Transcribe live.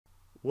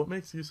What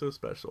makes you so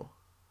special?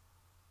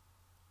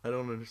 I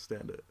don't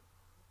understand it.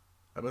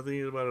 I've been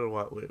thinking about it a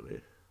lot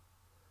lately.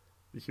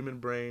 The human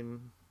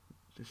brain,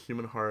 the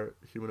human heart,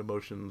 human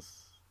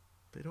emotions,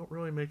 they don't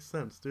really make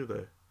sense, do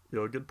they?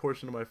 A good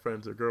portion of my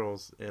friends are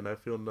girls, and I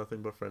feel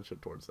nothing but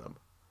friendship towards them.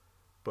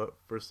 But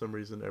for some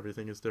reason,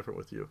 everything is different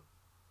with you,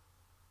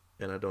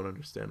 and I don't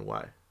understand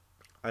why.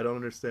 I don't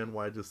understand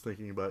why just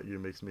thinking about you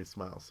makes me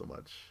smile so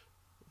much.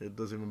 It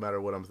doesn't even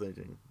matter what I'm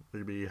thinking. It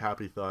could be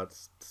happy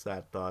thoughts,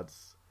 sad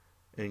thoughts,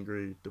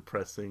 angry,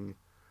 depressing,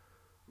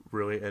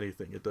 really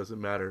anything. It doesn't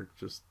matter.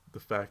 Just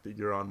the fact that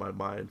you're on my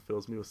mind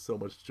fills me with so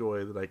much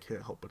joy that I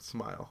can't help but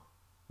smile.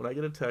 When I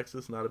get a text,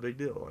 it's not a big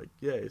deal. Like,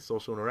 yay,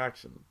 social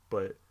interaction.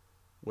 But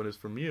when it's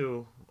from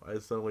you, I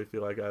suddenly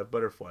feel like I have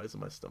butterflies in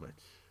my stomach.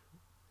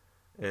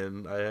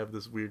 And I have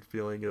this weird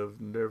feeling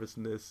of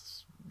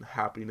nervousness,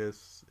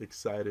 happiness,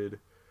 excited,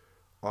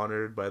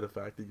 honored by the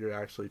fact that you're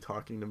actually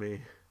talking to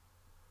me,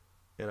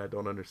 and I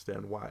don't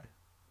understand why.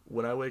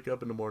 When I wake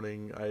up in the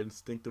morning, I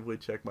instinctively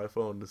check my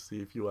phone to see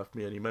if you left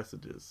me any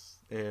messages,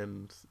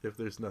 and if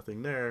there's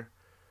nothing there,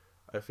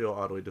 I feel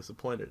oddly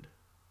disappointed,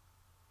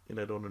 and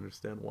I don't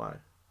understand why.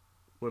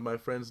 When my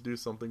friends do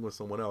something with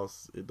someone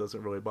else, it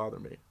doesn't really bother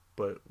me,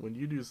 but when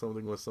you do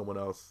something with someone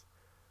else,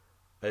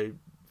 I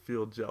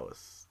feel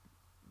jealous.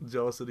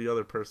 Jealous of the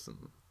other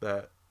person,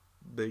 that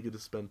they get to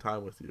spend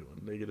time with you,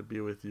 and they get to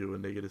be with you,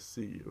 and they get to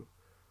see you.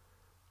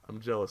 I'm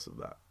jealous of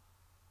that,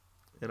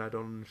 and I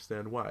don't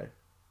understand why.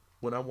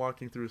 When I'm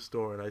walking through a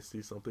store and I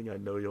see something I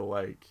know you'll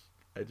like,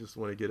 I just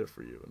want to get it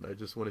for you, and I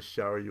just want to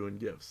shower you in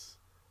gifts,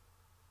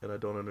 and I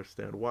don't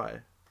understand why.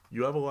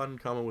 You have a lot in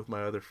common with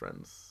my other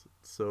friends,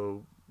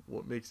 so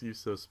what makes you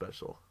so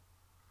special?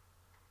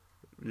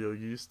 You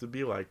used to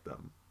be like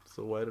them,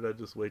 so why did I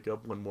just wake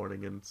up one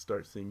morning and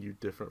start seeing you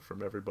different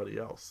from everybody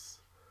else?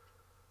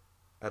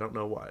 I don't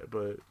know why,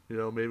 but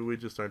maybe we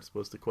just aren't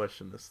supposed to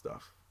question this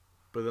stuff.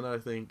 But then I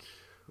think,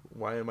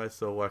 why am I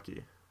so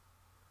lucky?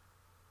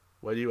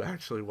 Why do you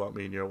actually want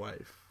me in your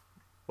life?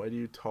 Why do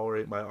you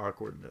tolerate my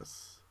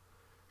awkwardness?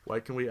 Why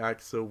can we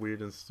act so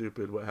weird and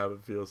stupid but have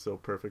it feel so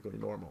perfectly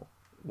normal?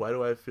 Why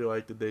do I feel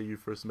like the day you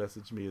first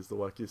messaged me is the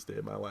luckiest day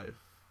of my life?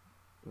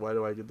 Why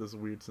do I get this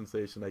weird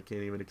sensation I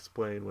can't even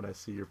explain when I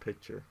see your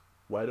picture?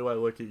 Why do I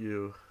look at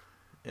you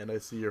and I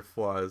see your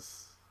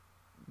flaws,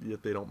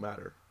 yet they don't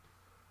matter?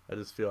 I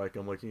just feel like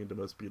I'm looking at the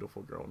most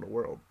beautiful girl in the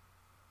world.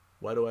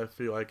 Why do I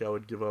feel like I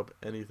would give up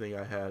anything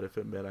I had if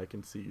it meant I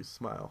can see you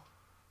smile?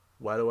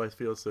 Why do I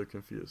feel so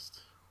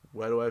confused?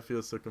 Why do I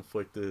feel so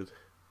conflicted?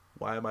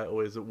 Why am I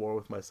always at war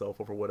with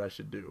myself over what I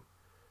should do?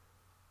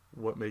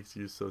 What makes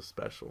you so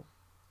special?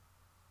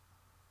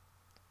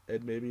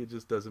 And maybe it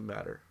just doesn't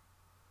matter,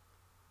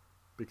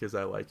 because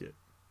I like it.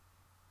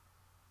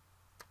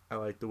 I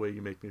like the way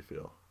you make me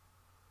feel.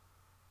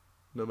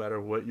 No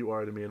matter what you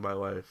are to me in my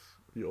life,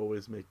 you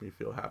always make me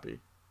feel happy.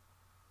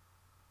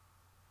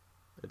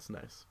 It's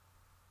nice.